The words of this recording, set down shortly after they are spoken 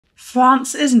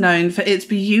France is known for its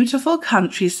beautiful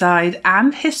countryside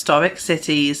and historic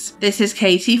cities. This is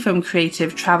Katie from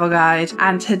Creative Travel Guide,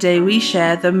 and today we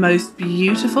share the most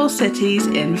beautiful cities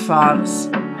in France.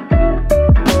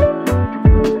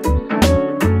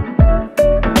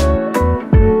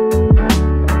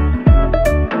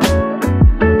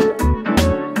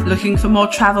 Looking for more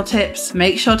travel tips?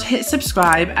 Make sure to hit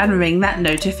subscribe and ring that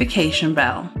notification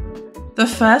bell. The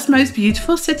first most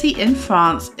beautiful city in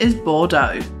France is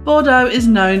Bordeaux. Bordeaux is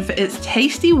known for its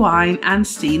tasty wine and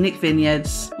scenic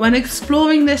vineyards. When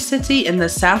exploring this city in the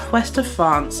southwest of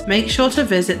France, make sure to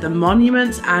visit the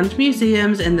monuments and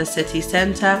museums in the city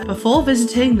centre before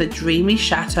visiting the dreamy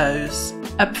chateaux.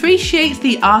 Appreciate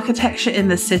the architecture in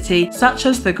the city, such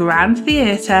as the Grand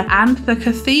Theatre and the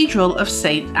Cathedral of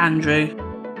St. Andrew.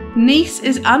 Nice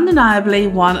is undeniably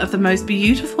one of the most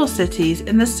beautiful cities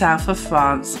in the south of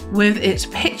France, with its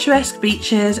picturesque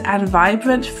beaches and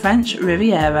vibrant French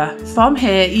Riviera. From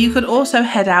here, you could also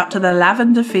head out to the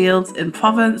lavender fields in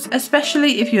Provence,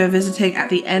 especially if you are visiting at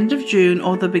the end of June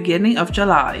or the beginning of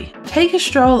July. Take a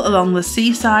stroll along the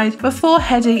seaside before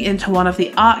heading into one of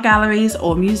the art galleries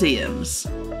or museums.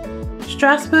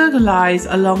 Strasbourg lies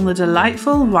along the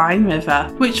delightful Rhine River,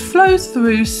 which flows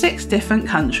through 6 different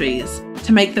countries.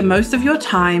 To make the most of your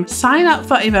time, sign up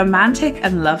for a romantic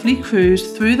and lovely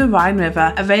cruise through the Rhine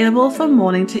River, available from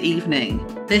morning to evening.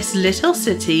 This little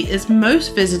city is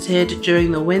most visited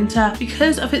during the winter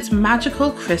because of its magical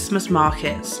Christmas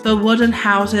markets. The wooden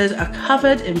houses are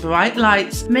covered in bright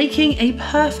lights, making a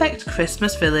perfect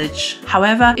Christmas village.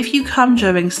 However, if you come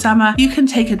during summer, you can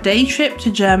take a day trip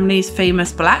to Germany's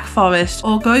famous Black Forest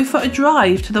or go for a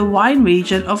drive to the wine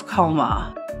region of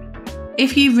Colmar.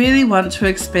 If you really want to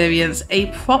experience a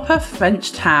proper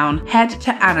French town, head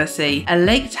to Annecy, a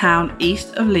lake town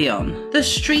east of Lyon. The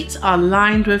streets are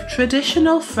lined with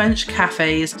traditional French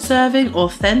cafes serving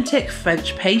authentic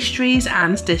French pastries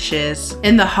and dishes.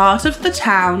 In the heart of the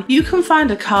town, you can find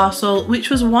a castle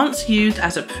which was once used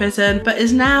as a prison but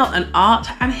is now an art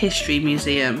and history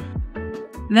museum.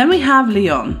 Then we have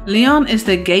Lyon. Lyon is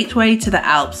the gateway to the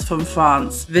Alps from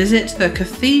France. Visit the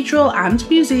cathedral and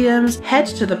museums, head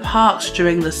to the parks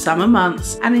during the summer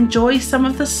months, and enjoy some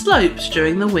of the slopes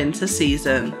during the winter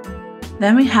season.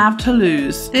 Then we have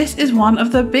Toulouse. This is one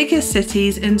of the biggest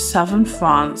cities in southern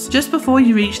France, just before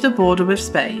you reach the border with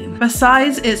Spain.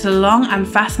 Besides its long and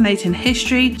fascinating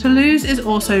history, Toulouse is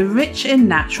also rich in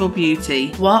natural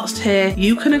beauty. Whilst here,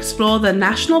 you can explore the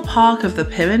National Park of the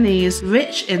Pyrenees,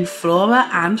 rich in flora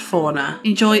and fauna.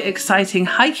 Enjoy exciting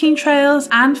hiking trails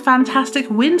and fantastic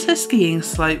winter skiing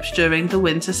slopes during the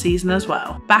winter season as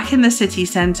well. Back in the city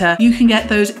centre, you can get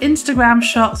those Instagram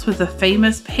shots with the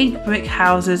famous pink brick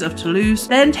houses of Toulouse.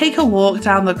 Then take a walk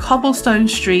down the cobblestone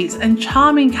streets and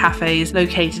charming cafes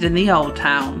located in the Old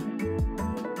Town.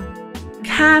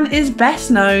 Cannes is best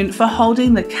known for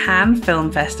holding the Cannes Film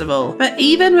Festival, but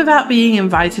even without being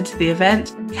invited to the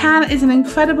event, Cannes is an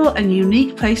incredible and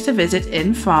unique place to visit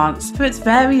in France for its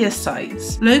various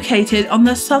sites. Located on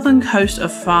the southern coast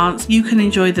of France, you can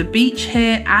enjoy the beach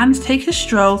here and take a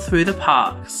stroll through the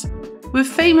parks. With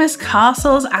famous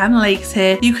castles and lakes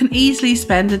here, you can easily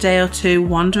spend a day or two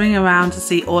wandering around to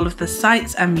see all of the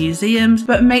sights and museums,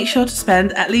 but make sure to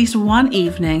spend at least one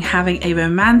evening having a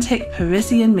romantic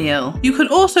Parisian meal. You can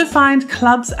also find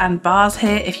clubs and bars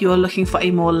here if you are looking for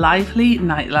a more lively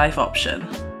nightlife option.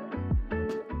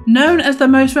 Known as the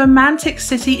most romantic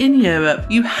city in Europe,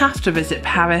 you have to visit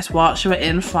Paris whilst you are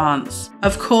in France.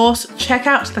 Of course, check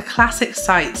out the classic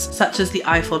sites such as the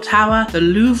Eiffel Tower, the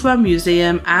Louvre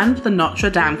Museum and the Notre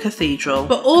Dame Cathedral,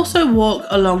 but also walk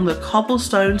along the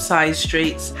cobblestone side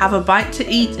streets, have a bite to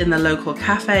eat in the local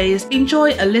cafes,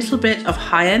 enjoy a little bit of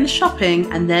high-end shopping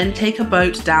and then take a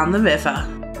boat down the river.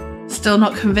 Still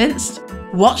not convinced?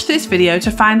 Watch this video to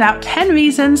find out 10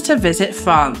 reasons to visit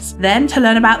France. Then, to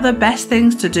learn about the best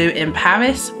things to do in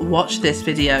Paris, watch this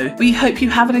video. We hope you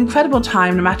have an incredible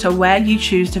time no matter where you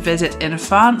choose to visit in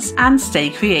France, and stay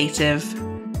creative.